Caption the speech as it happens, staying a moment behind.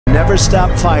Never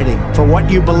stop fighting for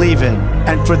what you believe in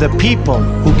and for the people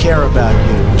who care about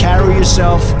you. Carry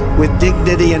yourself with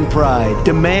dignity and pride.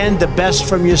 Demand the best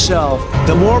from yourself.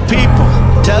 The more people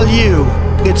tell you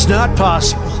it's not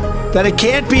possible, that it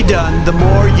can't be done, the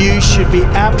more you should be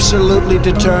absolutely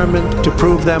determined to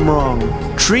prove them wrong.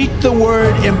 Treat the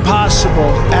word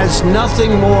impossible as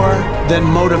nothing more than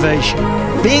motivation.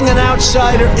 Being an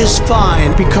outsider is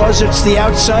fine because it's the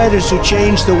outsiders who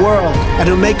change the world and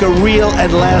who make a real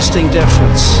and lasting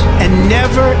difference. And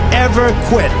never, ever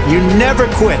quit. You never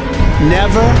quit.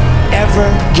 Never, ever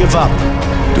give up.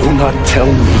 Do not tell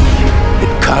me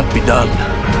it can't be done.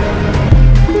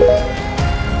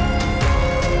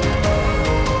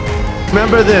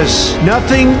 Remember this,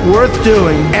 nothing worth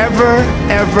doing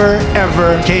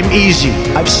ever came easy.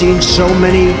 I've seen so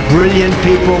many brilliant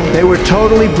people. They were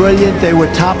totally brilliant. They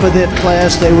were top of their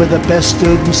class. They were the best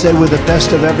students. They were the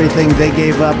best of everything. They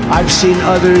gave up. I've seen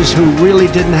others who really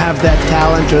didn't have that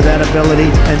talent or that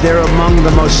ability, and they're among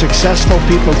the most successful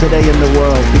people today in the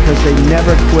world because they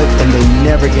never quit and they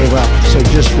never gave up. So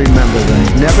just remember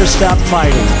that. Never stop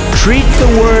fighting. Treat the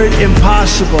word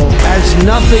impossible as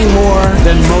nothing more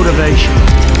than motivation.